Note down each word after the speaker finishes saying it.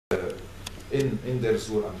in Deir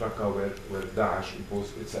Zur and Raqqa where Daesh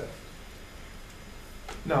imposed itself.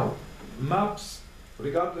 Now, maps,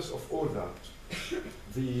 regardless of all that,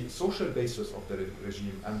 the social basis of the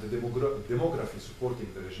regime and the demography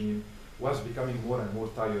supporting the regime was becoming more and more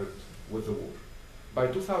tired with the war. By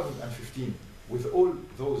 2015, with all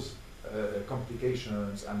those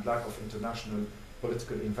complications and lack of international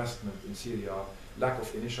political investment in Syria, lack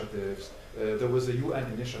of initiatives, there was a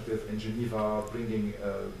UN initiative in Geneva bringing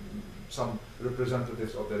some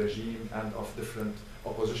representatives of the regime and of different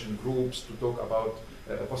opposition groups to talk about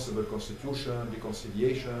a possible constitution,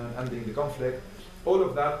 reconciliation, ending the conflict. All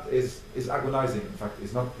of that is agonizing, in fact,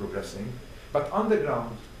 is not progressing. But on the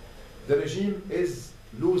ground, the regime is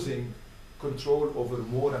losing control over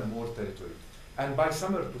more and more territory. And by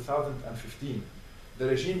summer 2015, the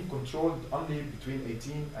regime controlled only between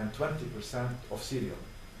 18 and 20% of Syria,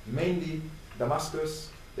 mainly Damascus,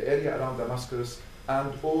 the area around Damascus,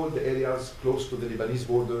 and all the areas close to the Lebanese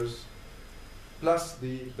borders, plus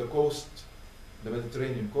the coast, the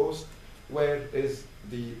Mediterranean coast, where is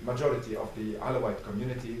the majority of the Alawite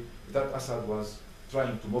community that Assad was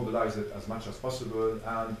trying to mobilize it as much as possible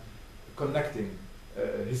and connecting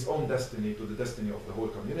his own destiny to the destiny of the whole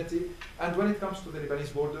community. And when it comes to the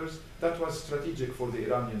Lebanese borders, that was strategic for the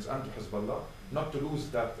Iranians and Hezbollah, not to lose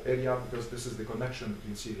that area because this is the connection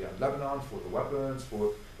between Syria and Lebanon for the weapons,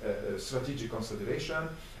 for strategic consideration.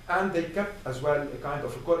 And they kept as well a kind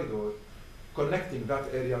of a corridor connecting that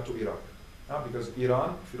area to Iraq. Because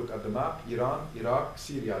Iran, if you look at the map, Iran, Iraq,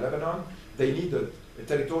 Syria, Lebanon, they needed a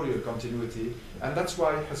territorial continuity, and that's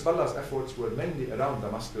why Hezbollah's efforts were mainly around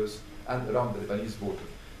Damascus and around the Lebanese border.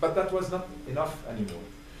 But that was not enough anymore.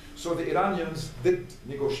 So the Iranians did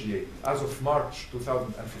negotiate as of March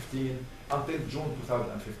 2015 until June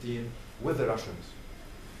 2015 with the Russians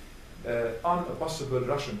on a possible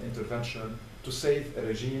Russian intervention to save a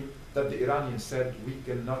regime that the Iranians said we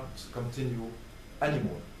cannot continue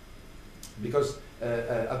anymore. Because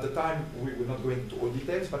at the time, we will not go into all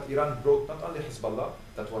details, but Iran brought not only Hezbollah,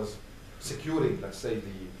 that was securing, let's say,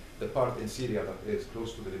 the part in Syria that is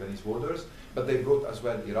close to the Lebanese borders, but they brought as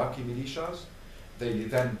well Iraqi militias. They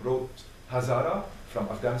then brought Hazara from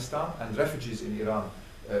Afghanistan and refugees in Iran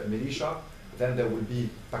militia. Then there will be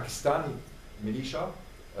Pakistani militia,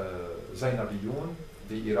 Zainebiyoun,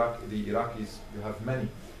 the Iraqis, you have many,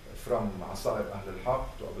 from Asa'ib Ahl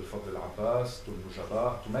al-Haq to Abu al-Fadl al-Abbas to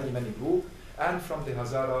Nujaba to many groups, and from the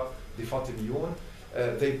Hazara, the Fatimiyun.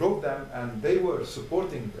 They brought them and they were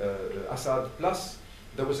supporting Assad, plus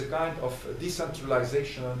there was a kind of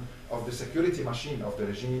decentralization of the security machine of the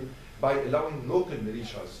regime by allowing local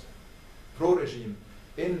militias, pro-regime,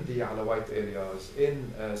 in the Alawite areas,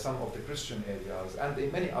 in some of the Christian areas, and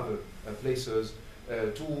in many other places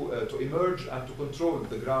to emerge and to control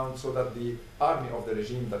the ground so that the army of the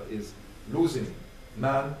regime that is losing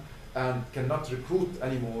man and cannot recruit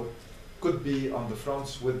anymore could be on the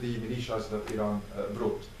fronts with the militias that Iran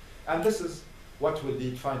brought. And this is what will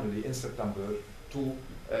lead finally in September to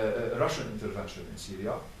a Russian intervention in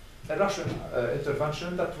Syria, a Russian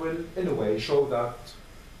intervention that will in a way show that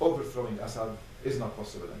overthrowing Assad is not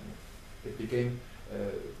possible anymore. It became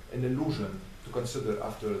an illusion to consider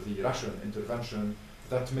after the Russian intervention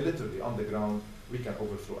that militarily on the ground we can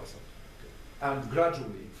overthrow Assad. And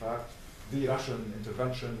gradually, in fact, the Russian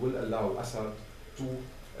intervention will allow Assad to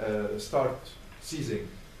start seizing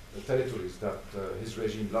the territories that his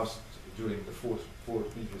regime lost during the four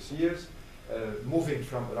previous years, moving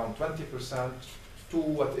from around 20% to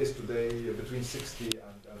what is today between 60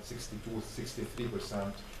 and 62,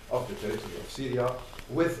 63% of the territory of Syria,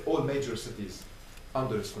 with all major cities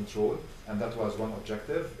under its control. And that was one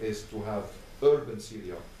objective, is to have urban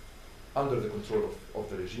Syria under the control of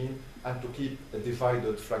the regime, and to keep a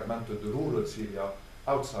divided, fragmented rural Syria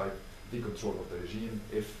outside the control of the regime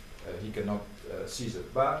if he cannot seize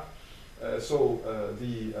it back. So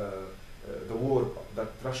the war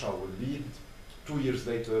that Russia will lead, 2 years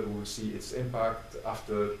later we will see its impact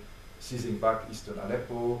after seizing back eastern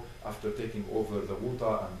Aleppo, after taking over the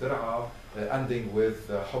Ghouta and Dir'a, ending with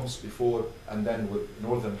Homs before, and then with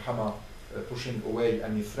northern Hama pushing away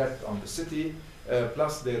any threat on the city,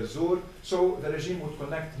 plus Deir Zur. So the regime would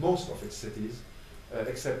connect most of its cities,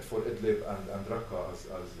 except for Idlib and Raqqa as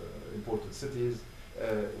important cities,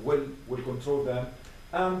 will control them.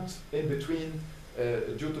 And in between,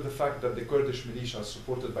 due to the fact that the Kurdish militias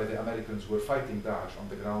supported by the Americans were fighting Daesh on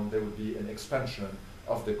the ground, there will be an expansion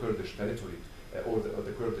of the Kurdish territory, or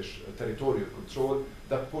the Kurdish territorial control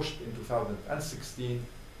that pushed in 2016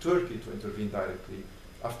 Turkey to intervene directly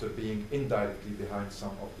after being indirectly behind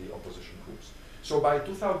some of the opposition groups. So by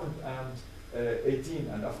 2018,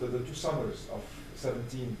 and after the 2 summers of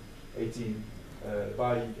 17 2018.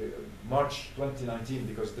 By March 2019,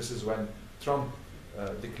 because this is when Trump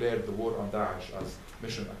declared the war on Daesh as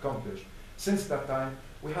mission accomplished. Since that time,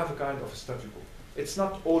 we have a kind of statu quo. It's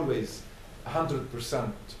not always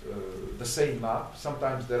 100% the same map.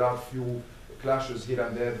 Sometimes there are few clashes here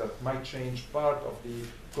and there that might change part of the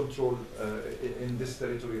control in this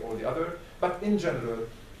territory or the other. But in general,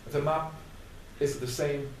 the map is the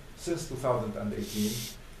same since 2018.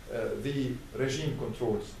 The regime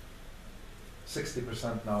controls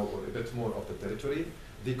 60% now, or a bit more, of the territory.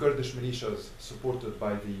 The Kurdish militias, supported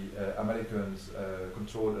by the Americans,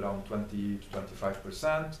 control around 20 to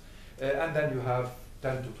 25%. And then you have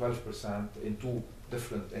 10 to 12% in two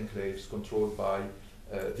different enclaves controlled by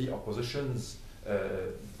the oppositions,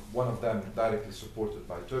 one of them directly supported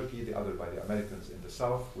by Turkey, the other by the Americans in the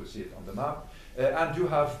south. We'll see it on the map. And you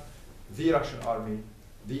have the Russian army,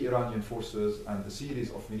 the Iranian forces, and the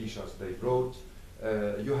series of militias they brought.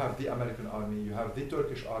 You have the American army, you have the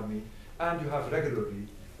Turkish army, and you have regularly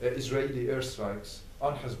Israeli airstrikes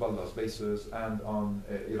on Hezbollah's bases and on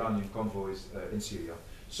Iranian convoys in Syria.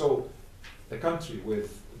 So a country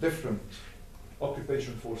with different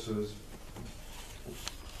occupation forces.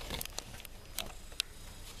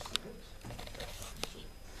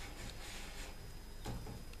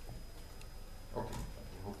 Okay,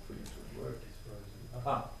 hopefully it will work.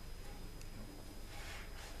 Ah.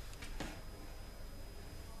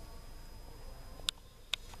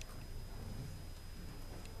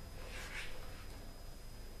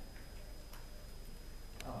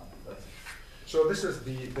 So this is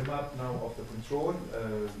the map now of the control.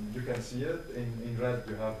 You can see it. In red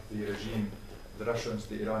you have the regime, the Russians,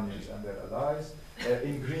 the Iranians, and their allies.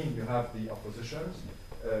 In green you have the oppositions.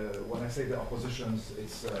 When I say the oppositions,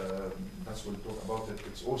 it's that's what we'll talk about it.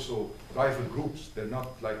 It's also rival groups. They're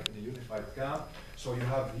not like in a unified camp. So you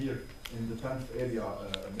have here in the 10th area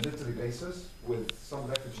a military bases with some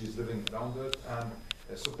refugees living around it and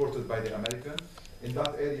supported by the American. In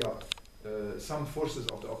that area, some forces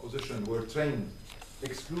of the opposition were trained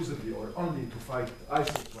exclusively or only to fight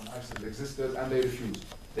ISIS when ISIS existed, and they refused.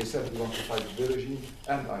 They said we want to fight the regime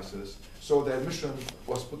and ISIS. So their mission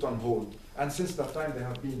was put on hold. And since that time, they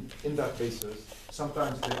have been in that basis.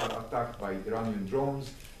 Sometimes they are attacked by Iranian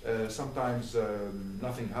drones. Sometimes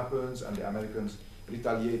nothing happens, and the Americans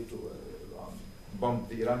retaliate to bomb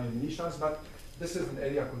the Iranian militias. But this is an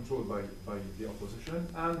area controlled by the opposition.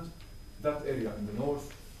 And that area in the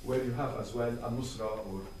north, where you have as well al-Nusra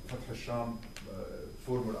or Fath al-Sham,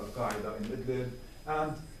 former Al-Qaeda in Idlib,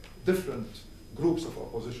 and different groups of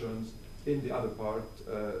oppositions in the other part,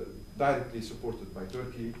 directly supported by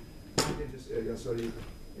Turkey. In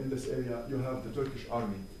this area, you have the Turkish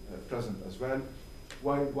army present as well,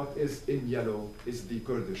 while what is in yellow is the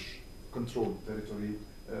Kurdish controlled territory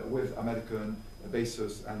with American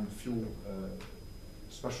bases and few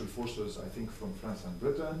special forces, I think, from France and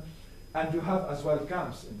Britain. And you have as well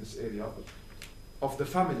camps in this area of the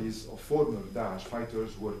families of former Daesh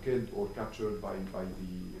fighters who were killed or captured by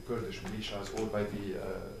the Kurdish militias or by the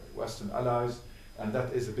Western allies. And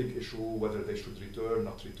that is a big issue, whether they should return,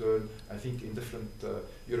 not return. I think in different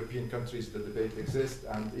European countries the debate exists,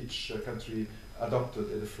 and each country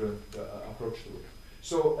adopted a different approach to it.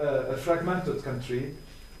 So a fragmented country,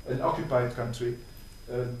 an occupied country,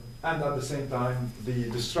 and at the same time, the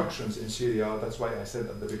destructions in Syria, that's why I said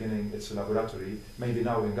at the beginning it's a laboratory. Maybe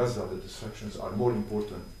now in Gaza the destructions are more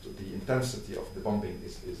important. The intensity of the bombing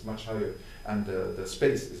is much higher and the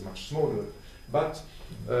space is much smaller. But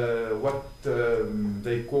what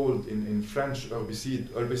they called in French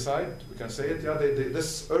herbicide, we can say it, yeah,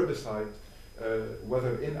 this herbicide,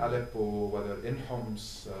 whether in Aleppo, whether in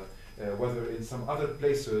Homs, whether in some other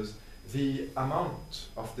places, the amount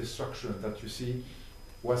of destruction that you see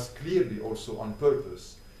was clearly also on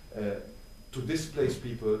purpose to displace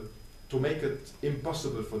people, to make it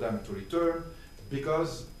impossible for them to return,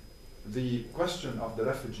 because the question of the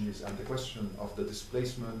refugees and the question of the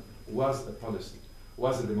displacement was a policy,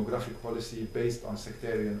 was a demographic policy based on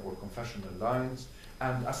sectarian or confessional lines,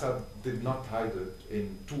 and Assad did not hide it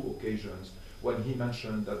in two occasions when he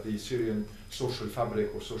mentioned that the Syrian social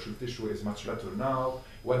fabric or social tissue is much better now,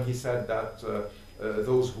 when he said that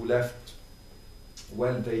those who left,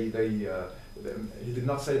 well, he did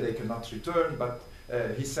not say they cannot return, but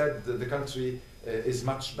he said that the country is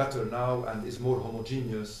much better now and is more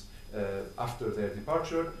homogeneous after their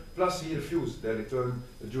departure. Plus, he refused their return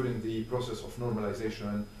during the process of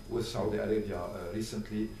normalization with Saudi Arabia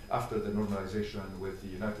recently, after the normalization with the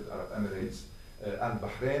United Arab Emirates and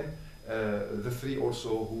Bahrain, the three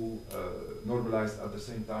also who normalized at the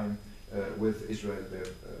same time with Israel their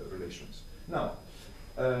relations. Now,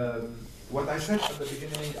 What I said at the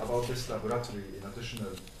beginning about this laboratory,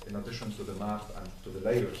 in addition to the map and to the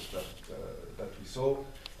layers that we saw,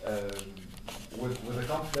 with a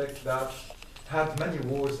conflict that had many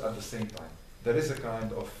wars at the same time. There is a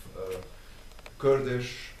kind of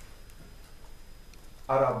Kurdish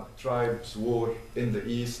Arab tribes war in the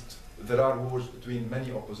east. There are wars between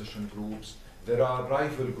many opposition groups. There are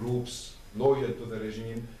rival groups loyal to the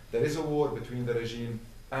regime. There is a war between the regime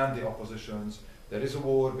and the oppositions. There is a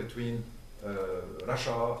war between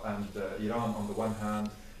Russia and Iran on the one hand,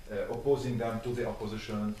 opposing them to the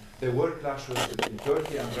opposition. There were clashes between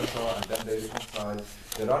Turkey and Russia, and then they reconciled.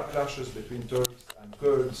 There are clashes between Turks and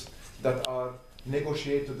Kurds that are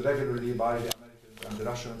negotiated regularly by the Americans and the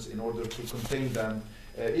Russians in order to contain them.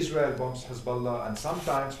 Israel bombs Hezbollah, and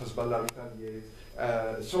sometimes Hezbollah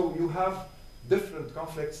retaliates. So you have different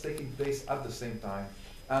conflicts taking place at the same time,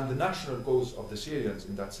 and the national cause of the Syrians,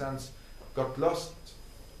 in that sense, got lost.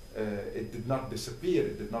 It did not disappear,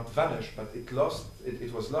 it did not vanish, but it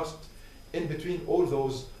was lost in between all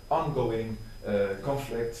those ongoing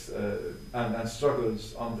conflicts and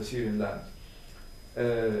struggles on the Syrian land.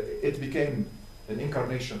 It became an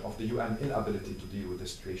incarnation of the UN inability to deal with the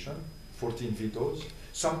situation. 14 vetoes.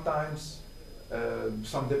 Sometimes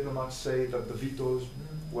some diplomats say that the vetoes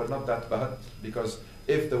were not that bad, because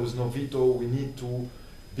if there was no veto, we need to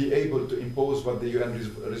be able to impose what the UN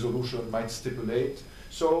resolution might stipulate.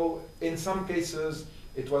 So in some cases,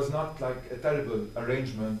 it was not like a terrible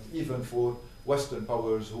arrangement, even for Western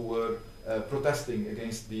powers who were protesting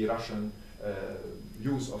against the Russian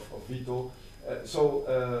use of veto. So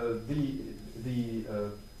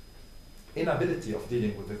the inability of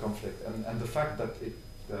dealing with the conflict and the fact that it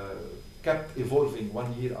kept evolving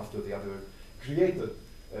one year after the other created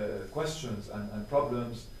questions and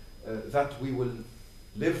problems that we will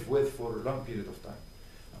live with for a long period of time.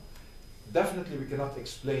 Definitely we cannot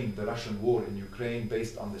explain the Russian war in Ukraine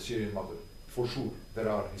based on the Syrian model. For sure, there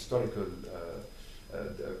are historical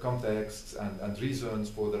contexts and reasons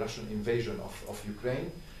for the Russian invasion of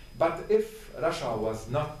Ukraine. But if Russia was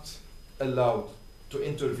not allowed to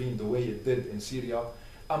intervene the way it did in Syria,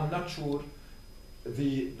 I'm not sure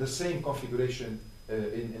the same configuration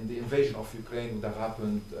in the invasion of Ukraine would have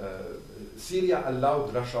happened. Syria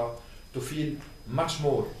allowed Russia to feel much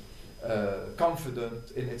more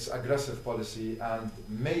confident in its aggressive policy and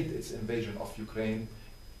made its invasion of Ukraine,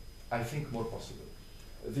 I think, more possible.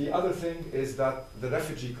 The other thing is that the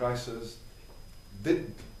refugee crisis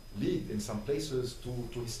did lead in some places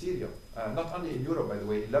to hysteria, not only in Europe, by the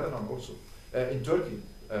way, in Lebanon also, in Turkey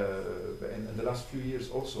in the last few years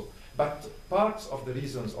also. But parts of the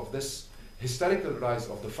reasons of this hysterical rise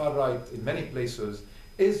of the far right in many places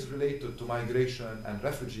is related to migration and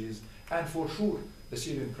refugees, and for sure the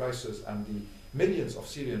Syrian crisis and the millions of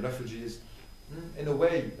Syrian refugees in a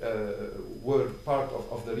way were part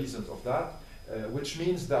of the reasons of that, which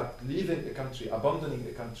means that leaving a country, abandoning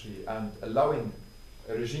a country and allowing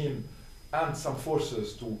a regime and some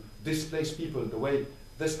forces to displace people the way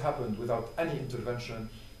this happened without any intervention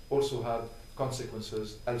also had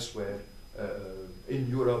consequences elsewhere in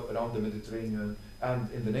Europe, around the Mediterranean, and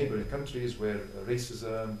in the neighboring countries where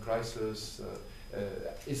racism, crisis,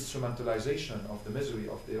 instrumentalization of the misery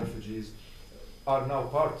of the refugees are now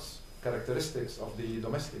characteristics of the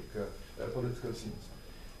domestic political scenes.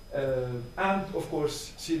 And of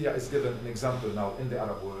course, Syria is given an example now in the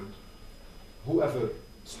Arab world. Whoever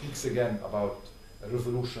speaks again about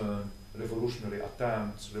revolution, revolutionary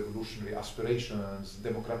attempts, revolutionary aspirations,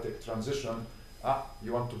 democratic transition,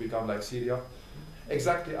 you want to become like Syria?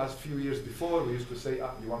 Exactly as a few years before, we used to say,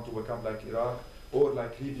 you want to become like Iraq or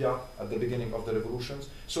like Libya at the beginning of the revolutions.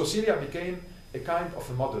 So Syria became a kind of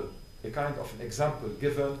a model, a kind of an example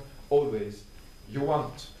given always. You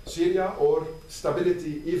want Syria or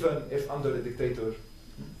stability even if under a dictator.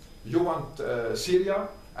 You want Syria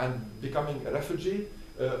and becoming a refugee,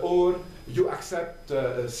 or you accept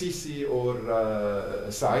Sisi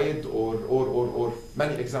or Said, or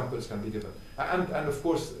many examples can be given. And of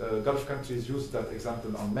course, Gulf countries use that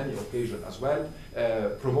example on many occasions as well,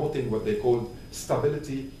 promoting what they call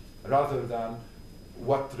stability rather than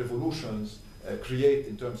what revolutions create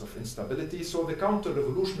in terms of instability. So the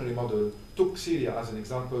counter-revolutionary model took Syria as an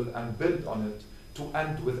example and built on it to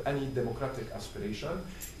end with any democratic aspiration,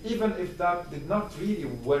 even if that did not really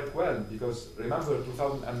work well, because remember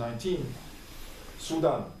 2019,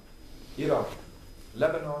 Sudan, Iraq,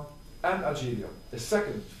 Lebanon, and Algeria, a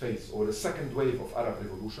second phase or a second wave of Arab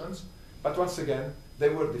revolutions, but once again, they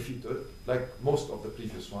were defeated, like most of the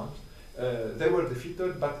previous ones. They were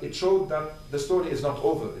defeated, but it showed that the story is not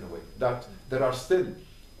over in a way, that there are still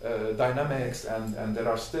dynamics and there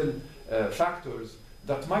are still factors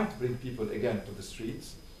that might bring people again to the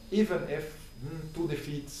streets, even if 2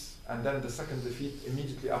 defeats and then the second defeat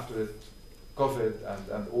immediately after it, COVID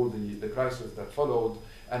and all the crisis that followed,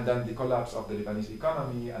 and then the collapse of the Lebanese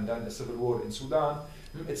economy, and then a civil war in Sudan.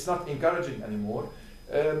 It's not encouraging anymore,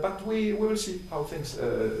 but we will see how things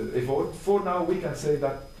evolve. For now, we can say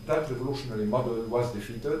that that revolutionary model was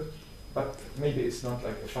defeated, but maybe it's not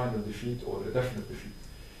like a final defeat or a definite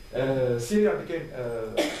defeat. Syria became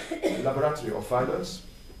a laboratory of violence.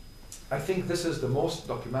 I think this is the most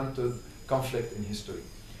documented conflict in history.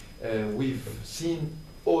 We've seen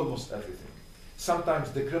almost everything.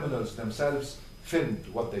 Sometimes the criminals themselves filmed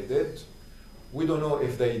what they did. We don't know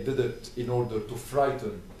if they did it in order to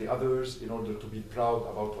frighten the others, in order to be proud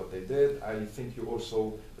about what they did. I think you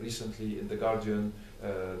also recently in The Guardian,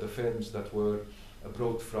 the films that were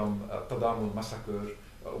brought from Tadamun massacre,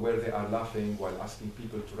 where they are laughing while asking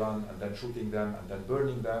people to run and then shooting them and then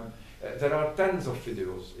burning them. There are tens of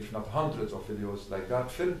videos, if not hundreds of videos like that,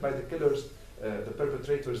 filmed by the killers, the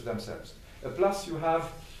perpetrators themselves. Plus you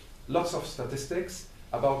have lots of statistics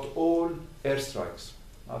about all airstrikes.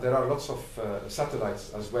 There are lots of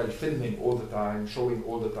satellites as well, filming all the time, showing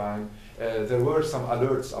all the time. There were some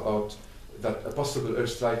alerts about that a possible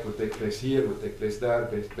airstrike would take place here, would take place there,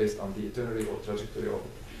 based on the itinerary or trajectory of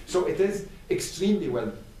it. So it is extremely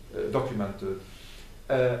well documented.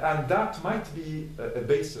 And that might be a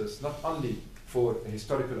basis not only for a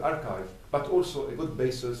historical archive, but also a good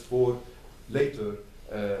basis for later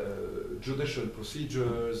judicial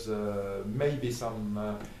procedures, maybe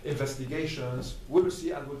some investigations. We will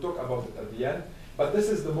see, and we'll talk about it at the end. But this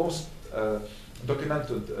is the most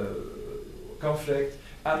documented conflict.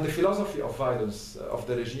 And the philosophy of violence of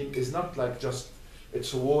the regime is not like just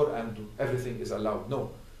it's a war and everything is allowed.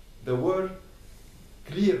 No, there were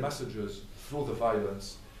clear messages through the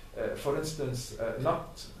violence. For instance,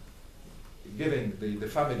 not giving the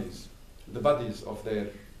families the bodies of their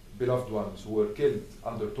beloved ones who were killed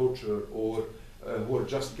under torture or who were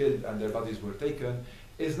just killed and their bodies were taken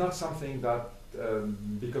is not something that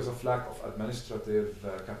because of lack of administrative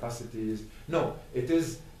capacities. No, it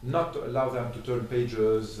is not to allow them to turn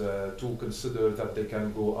pages, to consider that they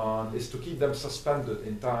can go on. It's to keep them suspended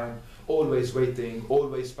in time, always waiting,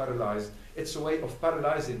 always paralyzed. It's a way of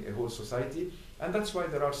paralyzing a whole society, and that's why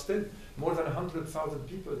there are still more than 100,000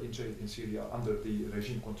 people in jail in Syria under the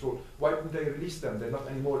regime control. Why wouldn't they release them? They're not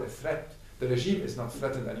anymore a threat. The regime is not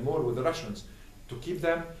threatened anymore with the Russians. To keep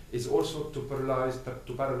them is also to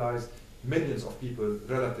paralyze millions of people,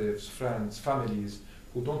 relatives, friends, families,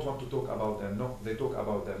 who don't want to talk about them. No, they talk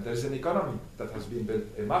about them. There's an economy that has been built,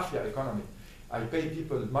 a mafia economy. I pay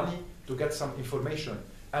people money to get some information,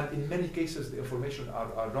 and in many cases the information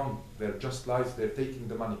are wrong. They're just lies, they're taking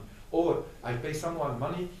the money. Or I pay someone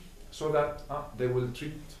money so that they will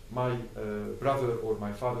treat my brother or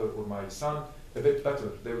my father or my son a bit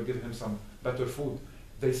better. They will give him some better food.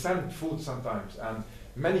 They send food sometimes, and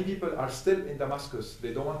many people are still in Damascus.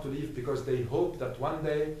 They don't want to leave because they hope that one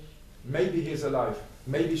day maybe he is alive,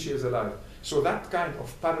 maybe she is alive. So that kind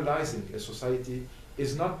of paralyzing a society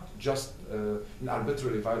is not just an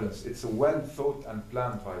arbitrary violence. It's a well thought and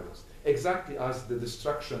planned violence. Exactly as the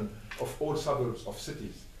destruction of all suburbs of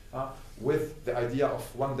cities, with the idea of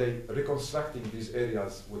one day reconstructing these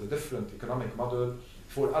areas with a different economic model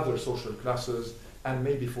for other social classes and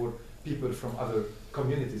maybe for people from other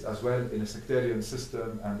communities as well in a sectarian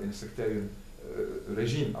system and in a sectarian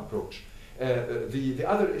regime approach. The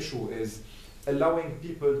other issue is allowing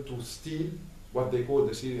people to steal what they call,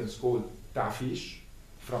 the Syrians call ta'fish,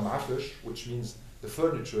 from afish, which means the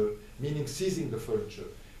furniture, meaning seizing the furniture,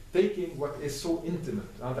 taking what is so intimate,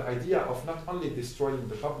 and the idea of not only destroying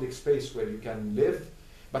the public space where you can live,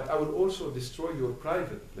 but I will also destroy your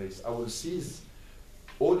private place. I will seize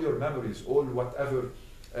all your memories, all whatever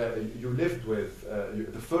you lived with,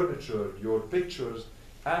 the furniture, your pictures,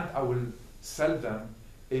 and I will sell them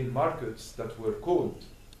in markets that were called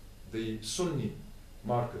the Sunni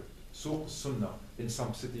market, Souq Sunnah, in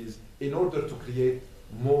some cities, in order to create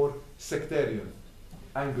more sectarian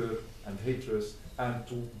anger and hatred and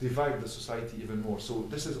to divide the society even more. So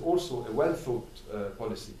this is also a well-thought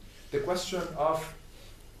policy. The question of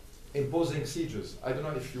imposing sieges. I don't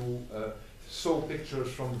know if you saw pictures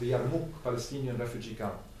from the Yarmouk Palestinian refugee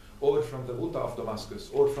camp, or from the Ghouta of Damascus,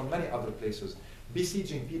 or from many other places,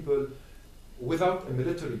 besieging people without a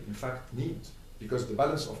military, in fact, need, because the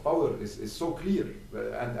balance of power is so clear,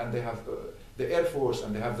 and they have the Air Force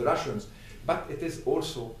and they have the Russians, but it is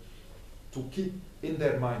also to keep in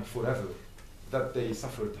their mind forever that they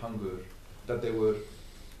suffered hunger, that they were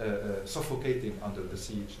suffocating under the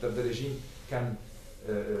siege, that the regime can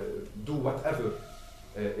do whatever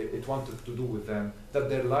it wanted to do with them, that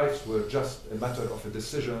their lives were just a matter of a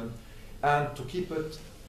decision, and to keep it